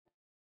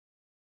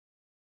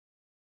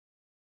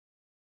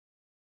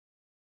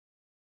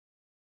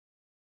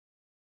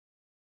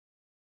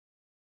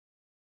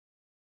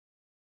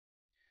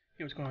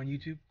Hey, what's going on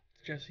YouTube?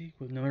 It's Jesse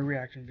with another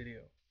reaction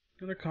video.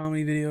 Another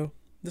comedy video.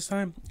 This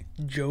time,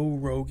 Joe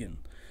Rogan.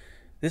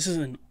 This is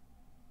an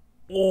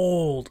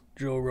old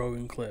Joe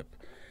Rogan clip.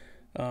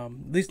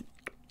 This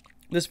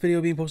video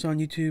being posted on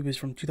YouTube is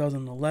from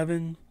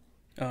 2011.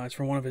 It's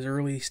from one of his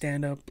early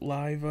stand-up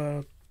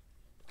live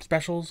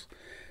specials.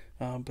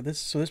 But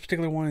this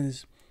particular one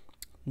is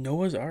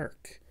Noah's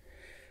Ark.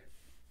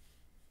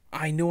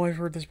 I know I've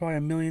heard this probably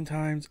a million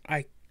times.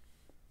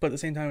 But at the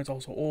same time, it's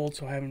also old,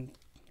 so I haven't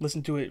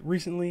listened to it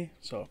recently.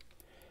 So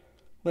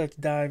let's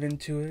dive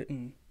into it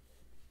and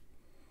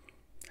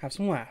have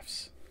some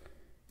laughs.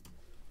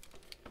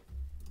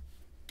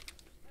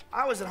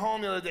 I was at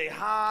home the other day,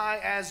 high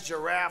as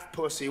giraffe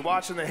pussy,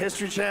 watching the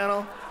History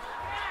Channel.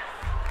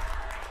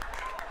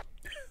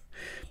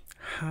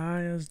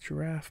 High as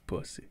giraffe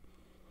pussy.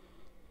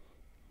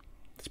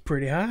 It's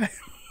pretty high.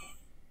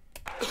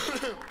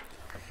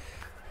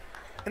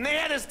 And they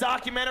had this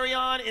documentary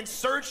on, In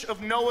Search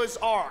of Noah's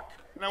Ark.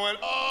 And I went,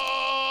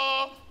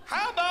 oh,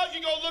 how about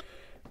you go look?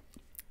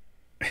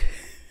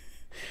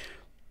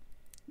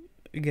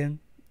 Again,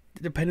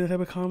 depending on the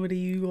type of comedy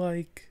you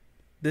like,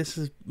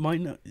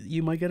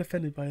 you might get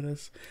offended by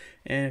this.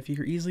 And if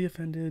you're easily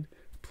offended,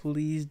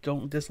 please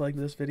don't dislike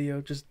this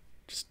video. Just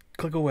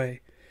click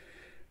away.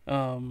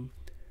 I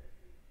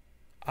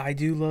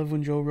do love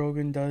when Joe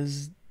Rogan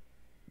does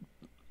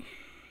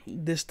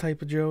this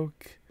type of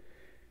joke.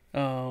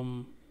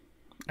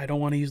 I don't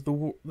want to use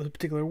the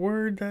particular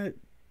word that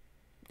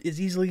is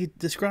easily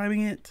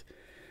describing it,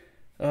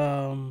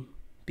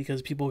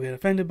 because people get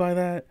offended by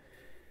that.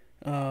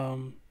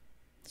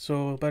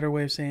 So a better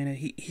way of saying it,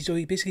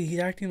 he's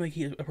acting like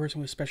he's a person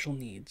with special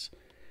needs.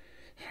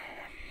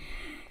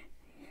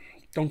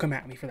 Don't come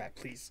at me for that,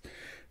 please.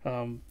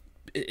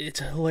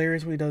 It's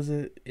hilarious when he does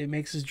it. It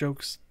makes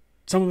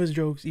some of his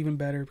jokes even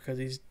better because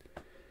he's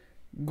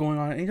going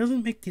on. And he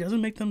doesn't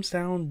make them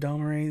sound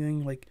dumb or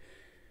anything. Like,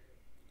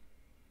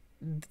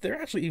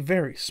 they're actually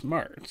very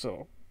smart.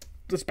 So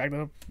let's back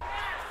that up.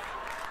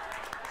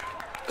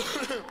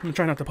 I'm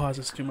trying not to pause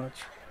this too much.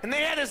 And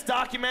they had this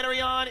documentary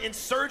on, In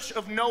Search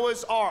of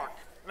Noah's Ark.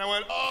 And I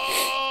went,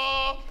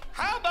 oh,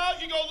 how about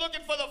you go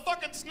looking for the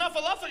fucking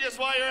snuffleupagus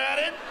while you're at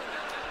it?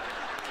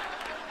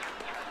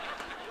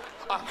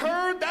 I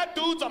heard that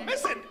dude's a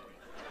missing.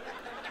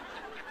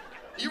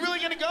 You really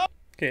gonna go?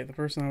 Okay, the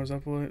person that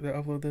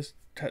upload this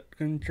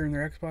couldn't turn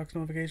their Xbox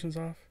notifications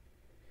off.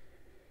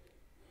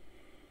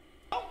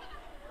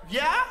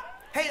 Yeah?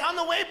 Hey, on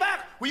the way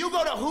back, will you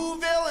go to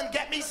Whoville and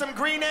get me some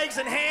green eggs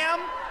and ham?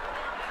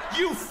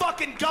 You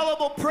fucking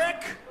gullible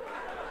prick!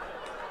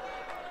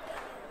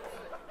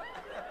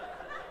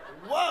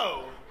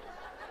 Whoa!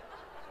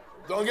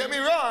 Don't get me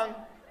wrong.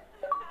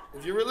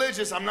 If you're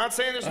religious, I'm not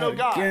saying there's no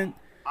God.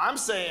 I'm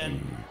saying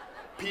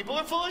people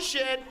are full of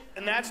shit,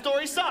 and that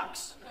story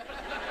sucks.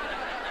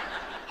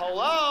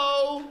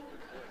 Hello?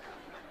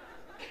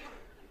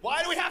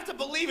 Why do we have to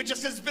believe it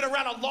just because it's been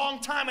around a long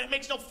time and it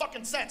makes no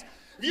fucking sense?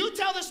 If you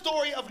tell the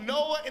story of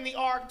Noah in the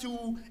Ark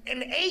to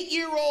an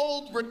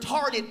 8-year-old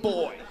retarded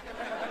boy,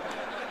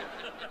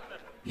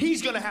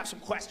 he's gonna have some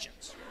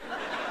questions.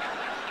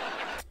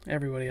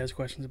 Everybody has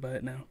questions about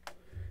it now.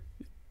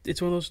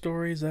 It's one of those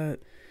stories that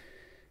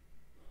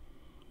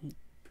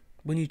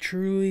when you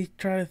truly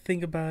try to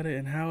think about it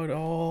and how it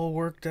all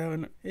worked out,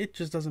 and it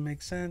just doesn't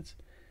make sense.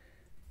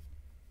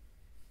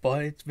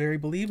 But it's very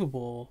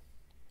believable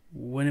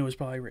when it was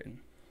probably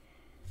written.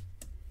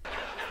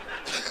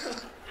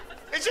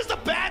 It's just a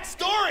bad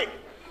story.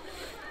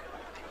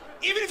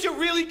 Even if you're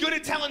really good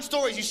at telling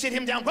stories, you sit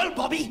him down. Well,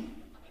 Bobby,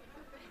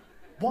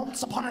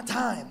 once upon a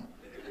time,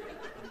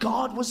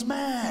 God was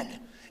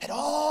mad at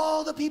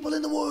all the people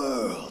in the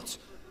world.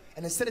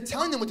 And instead of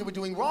telling them what they were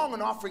doing wrong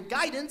and offering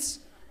guidance,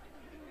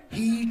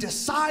 he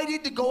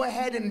decided to go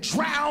ahead and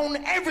drown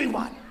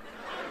everyone.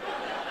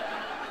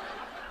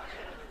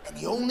 And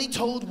he only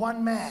told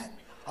one man,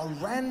 a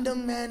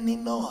random man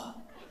named Noah.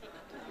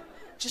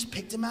 Just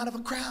picked him out of a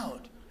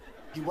crowd.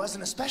 He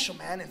wasn't a special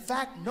man. In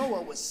fact,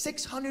 Noah was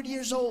 600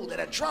 years old and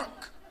a drunk.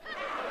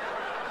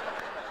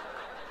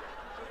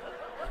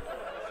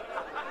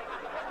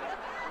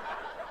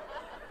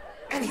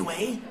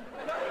 Anyway,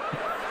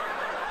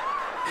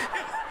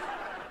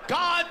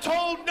 God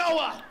told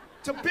Noah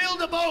to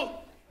build a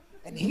boat,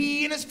 and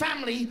he and his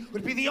family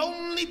would be the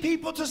only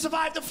people to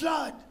survive the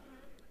flood.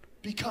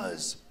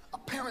 Because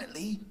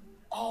apparently,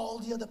 all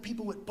the other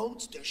people with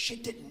boats, their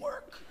shit didn't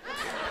work.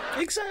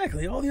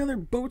 Exactly, all the other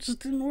boats just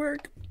didn't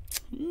work.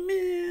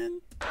 Man.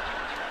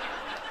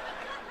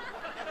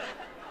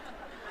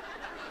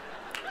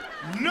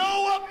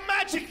 Noah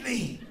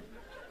magically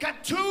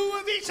got 2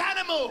 of each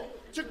animal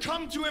to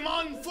come to him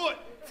on foot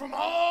from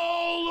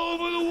all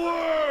over the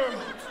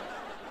world.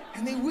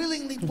 And they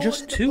willingly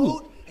boarded the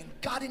boat and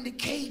got into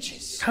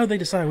cages. How did they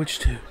decide which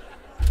 2? And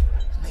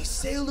they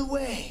sailed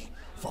away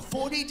for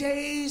 40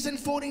 days and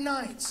 40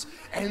 nights,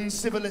 and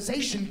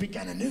civilization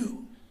began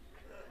anew.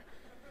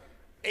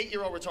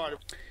 8-year-old retarded.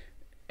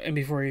 And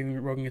before even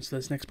Rogan gets to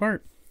this next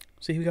part,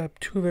 see, we got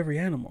 2 of every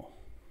animal.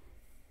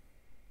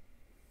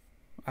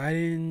 I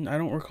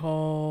don't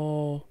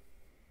recall.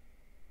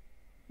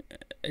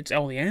 It's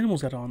all the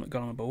animals got on,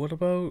 but what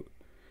about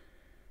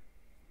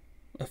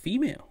a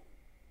female?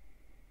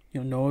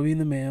 You know, Noah being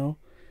the male.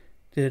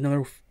 Did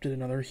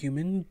another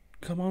human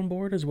come on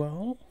board as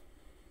well?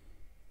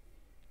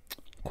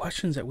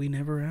 Questions that we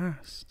never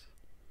asked.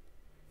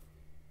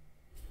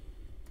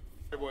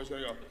 Hey boys, here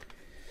you go.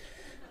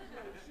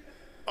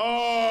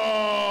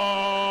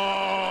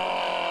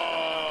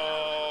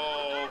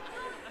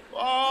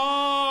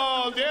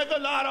 Oh, there's a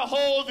lot of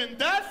holes in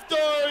that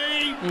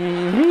story.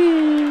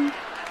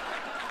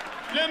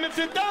 Let me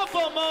sit down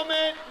for a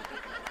moment.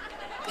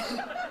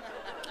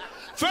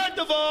 First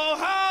of all,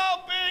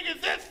 how big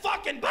is this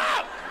fucking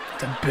boat?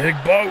 It's a big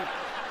boat.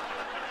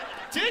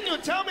 Didn't you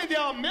tell me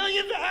there are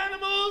millions of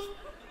animals?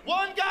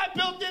 One guy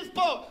built this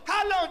boat.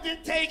 How long did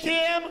it take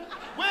him?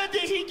 Where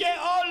did he get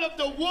all of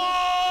the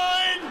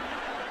wood?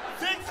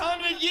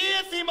 600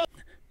 years he must...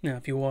 Now,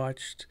 if you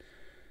watched,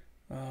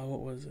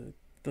 what was it?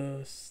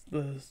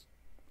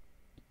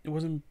 It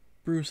wasn't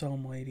Bruce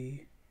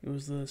Almighty. It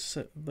was the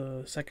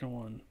second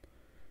one.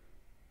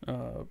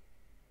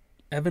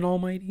 Evan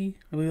Almighty,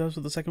 I believe that's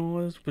what the second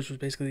one was, which was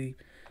basically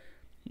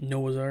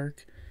Noah's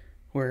Ark,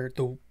 where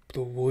the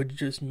wood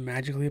just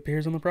magically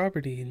appears on the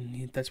property,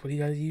 and that's what he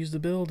guys used to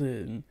build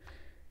it, and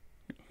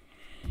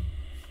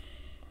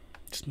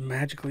just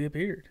magically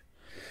appeared.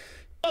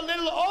 A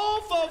little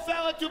old for a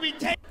fella to be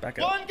taken.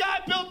 One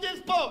guy built this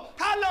boat.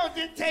 How long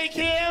did it take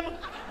him?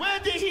 Where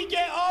did he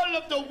get all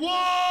of the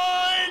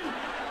wood?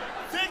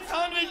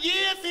 600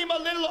 years seem a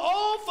little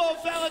old for a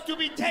fella to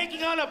be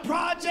taking on a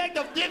project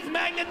of this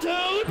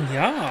magnitude.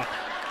 Yeah.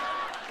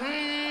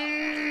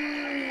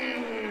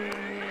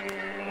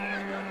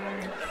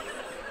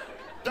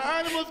 The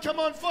animals come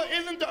on foot.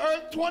 Isn't the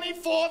earth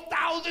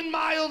 24,000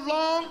 miles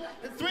long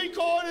and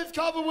 3/4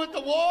 covered with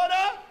the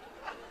water?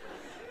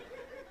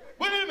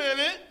 Wait a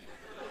minute.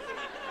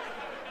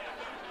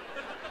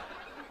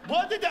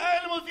 What did the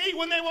animals eat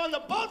when they were on the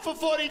boat for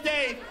 40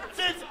 days?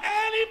 Since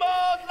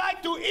animals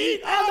like to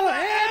eat other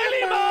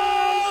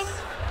animals!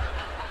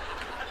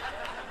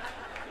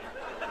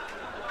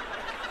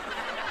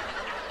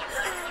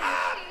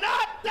 I'm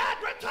not that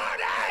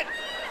retarded!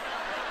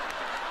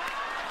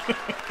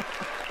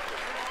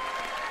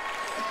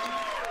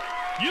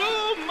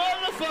 You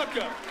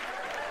motherfucker!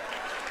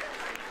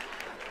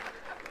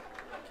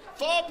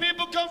 4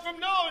 people come from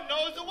Noah, and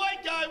Noah's a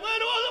white guy. Where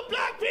do all the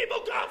black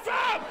people come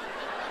from?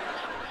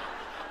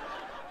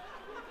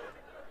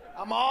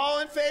 I'm all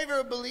in favor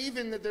of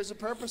believing that there's a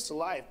purpose to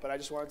life, but I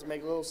just wanted to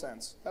make a little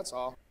sense. That's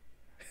all.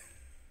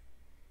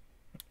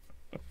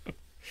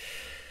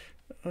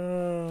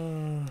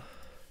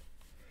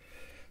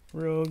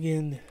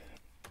 Rogan.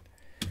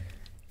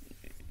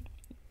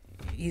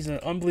 He's an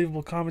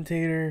unbelievable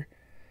commentator,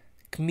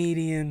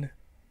 comedian,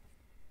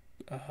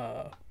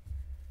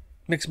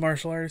 mixed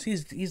martial artist.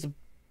 He's a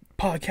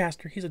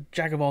podcaster. He's a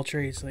jack of all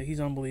trades. Like, he's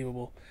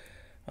unbelievable.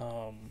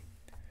 And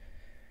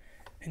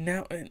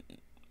now,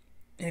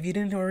 if you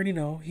didn't already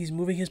know, he's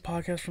moving his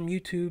podcast from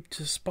YouTube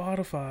to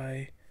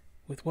Spotify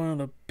with one of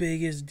the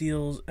biggest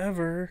deals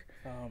ever.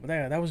 But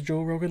yeah, that was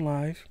Joe Rogan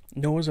Live,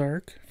 Noah's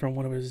Ark, from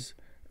one of his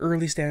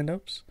early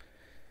stand-ups.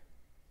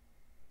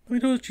 Let me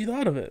know what you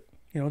thought of it.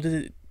 You know,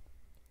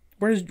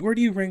 where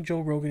do you rank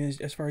Joe Rogan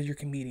as far as your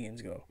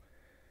comedians go?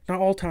 Not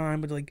all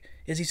time, but like,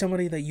 is he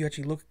somebody that you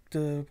actually look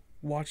to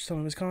watch some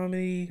of his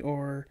comedy,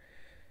 or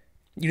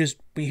when you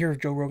hear of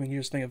Joe Rogan, you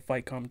just think of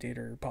fight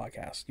commentator or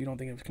podcast? You don't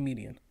think of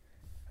comedian.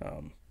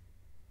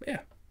 Yeah,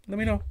 let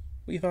me know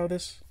what you thought of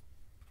this.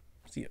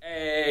 See ya.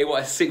 Hey,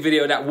 what a sick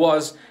video that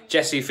was.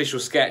 Jesse Official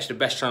Sketch, the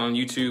best channel on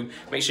YouTube.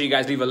 Make sure you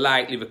guys leave a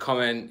like, leave a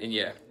comment, and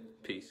yeah.